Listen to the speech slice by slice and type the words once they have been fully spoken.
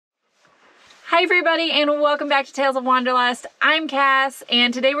Hi everybody and welcome back to Tales of Wanderlust. I'm Cass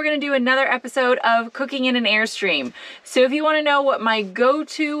and today we're going to do another episode of Cooking in an Airstream. So if you want to know what my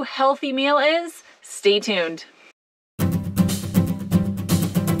go-to healthy meal is, stay tuned.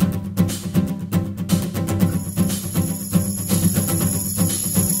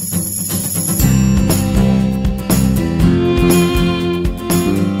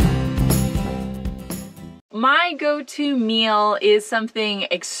 My go-to meal is something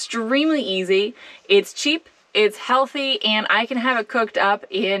extremely easy. It's cheap, it's healthy, and I can have it cooked up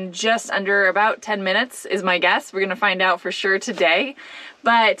in just under about 10 minutes is my guess. We're gonna find out for sure today.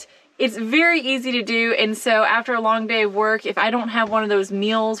 But it's very easy to do, and so after a long day of work, if I don't have one of those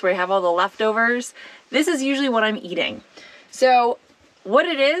meals where I have all the leftovers, this is usually what I'm eating. So what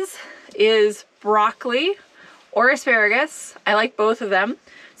it is broccoli or asparagus. I like both of them.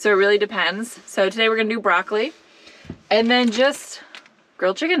 So it really depends. So today we're gonna do broccoli and then just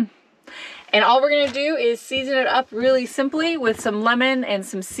grilled chicken. And all we're gonna do is season it up really simply with some lemon and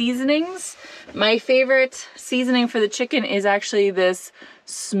some seasonings. My favorite seasoning for the chicken is actually this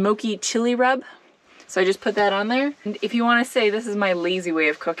Smoky chili rub. So I just put that on there. And if you wanna say this is my lazy way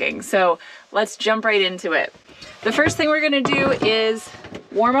of cooking, so let's jump right into it. The first thing we're gonna do is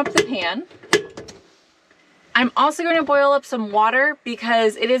warm up the pan. I'm also going to boil up some water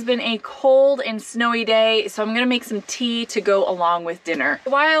because it has been a cold and snowy day, so I'm going to make some tea to go along with dinner.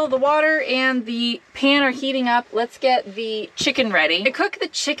 While the water and the pan are heating up, let's get the chicken ready. I cook the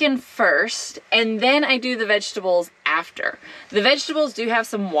chicken first and then I do the vegetables after. The vegetables do have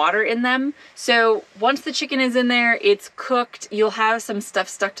some water in them, so once the chicken is in there, it's cooked, you'll have some stuff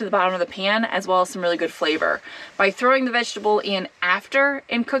stuck to the bottom of the pan as well as some really good flavor. By throwing the vegetable in after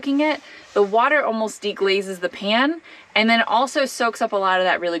and cooking it, the water almost deglazes the pan and then also soaks up a lot of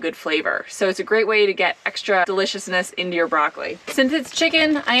that really good flavor. So it's a great way to get extra deliciousness into your broccoli. Since it's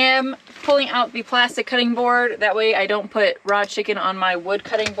chicken, I am pulling out the plastic cutting board. That way I don't put raw chicken on my wood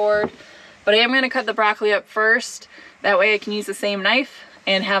cutting board. But I am gonna cut the broccoli up first. That way I can use the same knife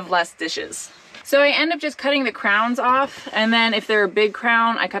and have less dishes. So I end up just cutting the crowns off, and then if they're a big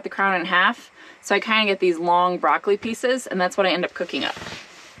crown, I cut the crown in half. So I kind of get these long broccoli pieces, and that's what I end up cooking up.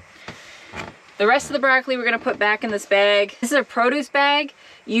 The rest of the broccoli we're gonna put back in this bag. This is a produce bag.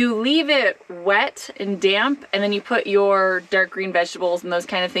 You leave it wet and damp, and then you put your dark green vegetables and those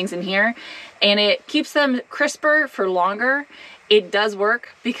kind of things in here, and it keeps them crisper for longer. It does work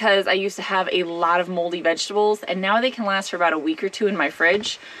because I used to have a lot of moldy vegetables, and now they can last for about a week or two in my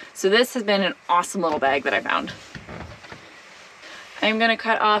fridge. So this has been an awesome little bag that I found. I'm gonna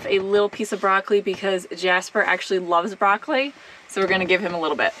cut off a little piece of broccoli because Jasper actually loves broccoli, so we're gonna give him a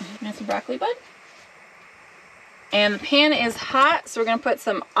little bit. Nice some broccoli, bud. And the pan is hot, so we're gonna put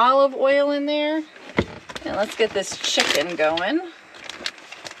some olive oil in there. And let's get this chicken going.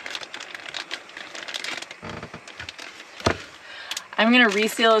 I'm gonna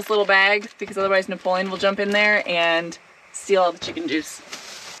reseal this little bag because otherwise Napoleon will jump in there and steal all the chicken juice.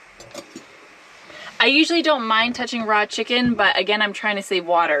 I usually don't mind touching raw chicken, but again, I'm trying to save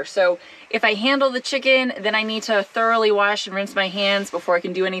water. So if I handle the chicken, then I need to thoroughly wash and rinse my hands before I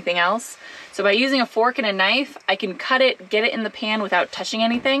can do anything else. So by using a fork and a knife, I can cut it, get it in the pan without touching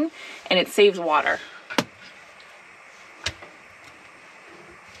anything, and it saves water.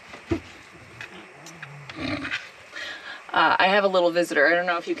 I have a little visitor. I don't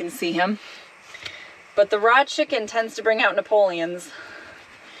know if you can see him, but the raw chicken tends to bring out Napoleons.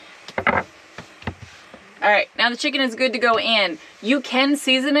 All right, now the chicken is good to go in. You can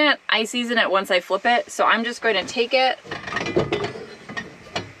season it. I season it once I flip it. So I'm just going to take it,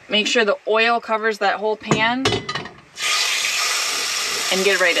 make sure the oil covers that whole pan, and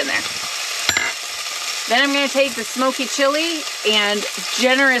get it right in there. Then I'm gonna take the smoky chili and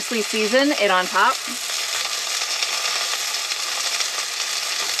generously season it on top.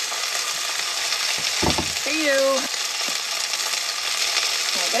 For you.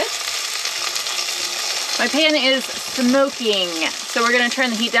 Like it. My pan is smoking, so we're gonna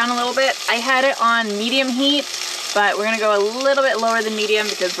turn the heat down a little bit. I had it on medium heat, but we're gonna go a little bit lower than medium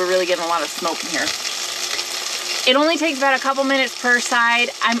because we're really getting a lot of smoke in here. It only takes about a couple minutes per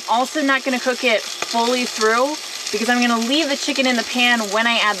side. I'm also not gonna cook it fully through because I'm gonna leave the chicken in the pan when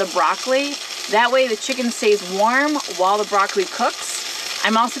I add the broccoli. That way the chicken stays warm while the broccoli cooks.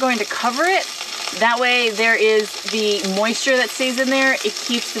 I'm also going to cover it. That way there is the moisture that stays in there. It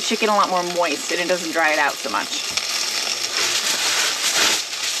keeps the chicken a lot more moist and it doesn't dry it out so much.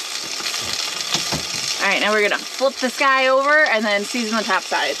 All right, now we're gonna flip this guy over and then season the top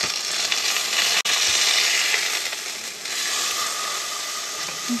side.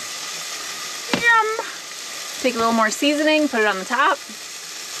 Yum! Take a little more seasoning, put it on the top.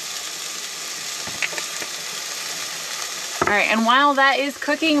 right, and while that is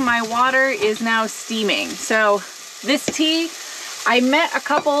cooking, my water is now steaming. So this tea, I met a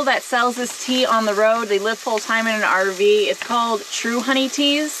couple that sells this tea on the road. They live full time in an RV. It's called True Honey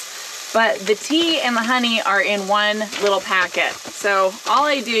Teas, but the tea and the honey are in one little packet. So all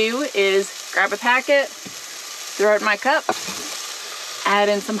I do is grab a packet, throw it in my cup, add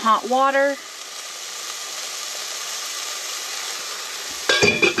in some hot water,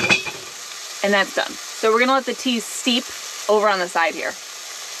 and that's done. So we're gonna let the tea steep over on the side here.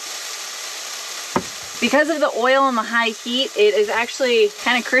 Because of the oil and the high heat, it is actually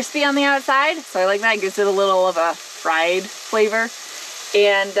kind of crispy on the outside. So I like that, it gives it a little of a fried flavor.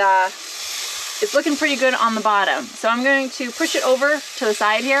 And it's looking pretty good on the bottom. So I'm going to push it over to the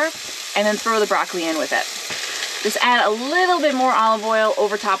side here and then throw the broccoli in with it. Just add a little bit more olive oil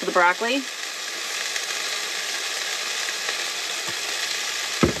over top of the broccoli.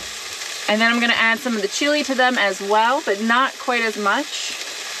 And then I'm gonna add some of the chili to them as well, but not quite as much.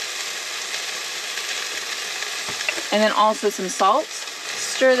 And then also some salt.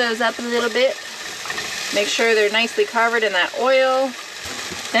 Stir those up a little bit. Make sure they're nicely covered in that oil.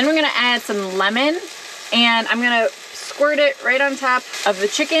 Then we're gonna add some lemon, and I'm gonna squirt it right on top of the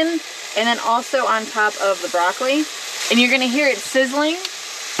chicken and then also on top of the broccoli. And you're gonna hear it sizzling.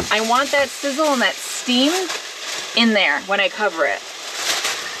 I want that sizzle and that steam in there when I cover it.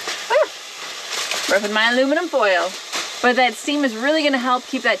 Roughing my aluminum foil. But that steam is really gonna help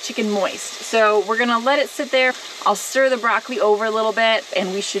keep that chicken moist. So we're gonna let it sit there. I'll stir the broccoli over a little bit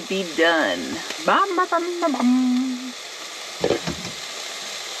and we should be done. Bum, bum, bum, bum, bum.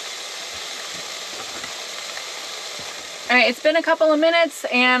 All right, it's been a couple of minutes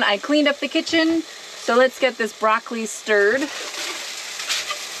and I cleaned up the kitchen. So let's get this broccoli stirred.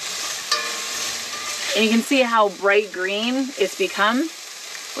 And you can see how bright green it's become.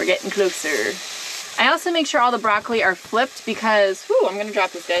 We're getting closer. I also make sure all the broccoli are flipped because, whew, I'm gonna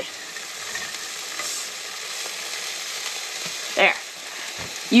drop this guy. There.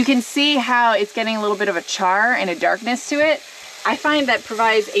 You can see how it's getting a little bit of a char and a darkness to it. I find that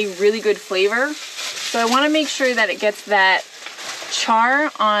provides a really good flavor. So I wanna make sure that it gets that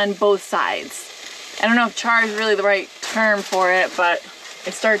char on both sides. I don't know if char is really the right term for it, but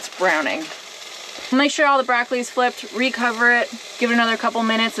it starts browning. Make sure all the broccoli is flipped, recover it, give it another couple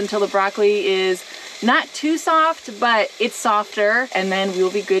minutes until the broccoli is not too soft, but it's softer, and then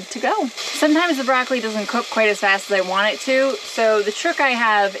we'll be good to go. Sometimes the broccoli doesn't cook quite as fast as I want it to, so the trick I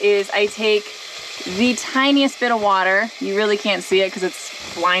have is I take the tiniest bit of water. You really can't see it because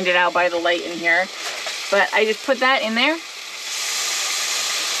it's blinded out by the light in here, but I just put that in there,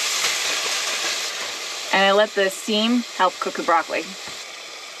 and I let the steam help cook the broccoli.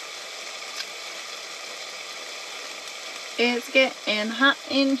 It's getting hot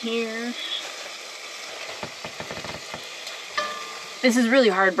in here. This is really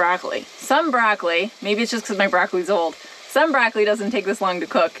hard broccoli. Some broccoli, maybe it's just because my broccoli's old, some broccoli doesn't take this long to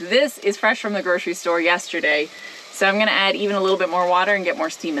cook. This is fresh from the grocery store yesterday. So I'm gonna add even a little bit more water and get more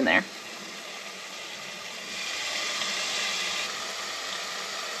steam in there.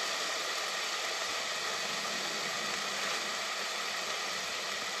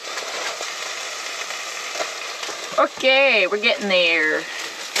 Okay, we're getting there.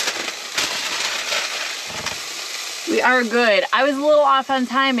 We are good. I was a little off on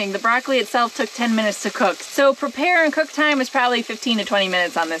timing. The broccoli itself took 10 minutes to cook. So prepare and cook time is probably 15 to 20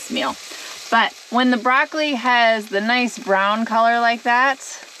 minutes on this meal. But when the broccoli has the nice brown color like that,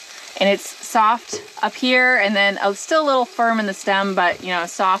 and it's soft up here, and then still a little firm in the stem, but you know,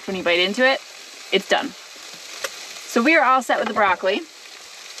 soft when you bite into it, it's done. So we are all set with the broccoli.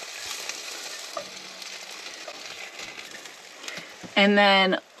 And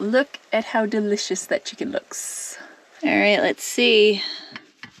then look at how delicious that chicken looks. All right, let's see.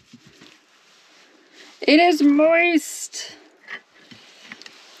 It is moist.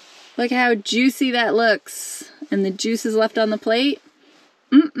 Look how juicy that looks. And the juice is left on the plate.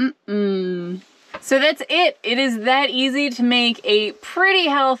 So that's it. It is that easy to make a pretty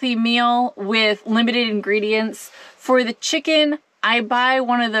healthy meal with limited ingredients. For the chicken, I buy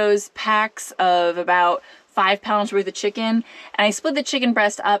one of those packs of about 5 pounds worth of chicken, and I split the chicken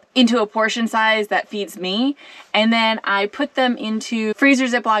breast up into a portion size that feeds me, and then I put them into freezer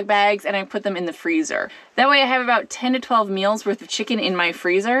Ziploc bags and I put them in the freezer. That way I have about 10 to 12 meals worth of chicken in my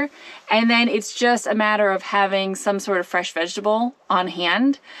freezer, and then it's just a matter of having some sort of fresh vegetable on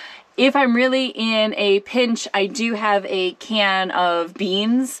hand. If I'm really in a pinch, I do have a can of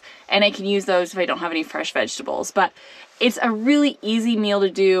beans, and I can use those if I don't have any fresh vegetables. But It's a really easy meal to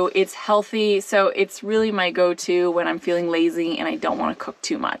do. It's healthy, so it's really my go-to when I'm feeling lazy and I don't want to cook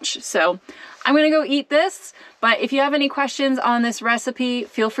too much. So I'm gonna go eat this, but if you have any questions on this recipe,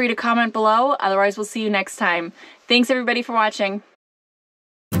 feel free to comment below. Otherwise, we'll see you next time. Thanks everybody for watching.